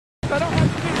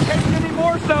taking any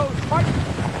more, so Mike,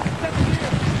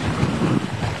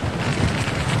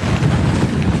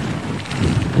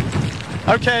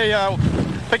 okay,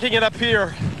 picking it up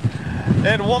here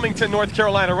in Wilmington, North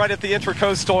Carolina, right at the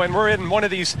Intracoastal, and we're in one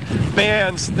of these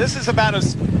bands. This is about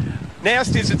as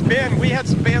nasty as it's been. We had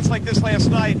some bands like this last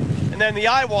night, and then the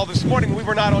eye wall this morning, we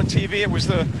were not on TV. It was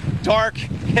the dark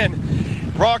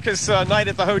and raucous night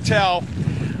at the hotel,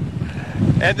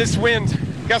 and this wind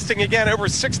gusting again over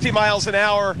 60 miles an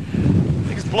hour.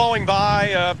 Things blowing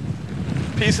by,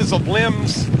 pieces of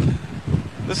limbs.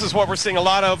 This is what we're seeing, a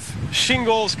lot of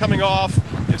shingles coming off.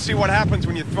 You see what happens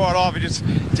when you throw it off. It just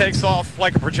takes off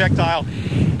like a projectile.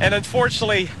 And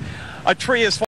unfortunately, a tree is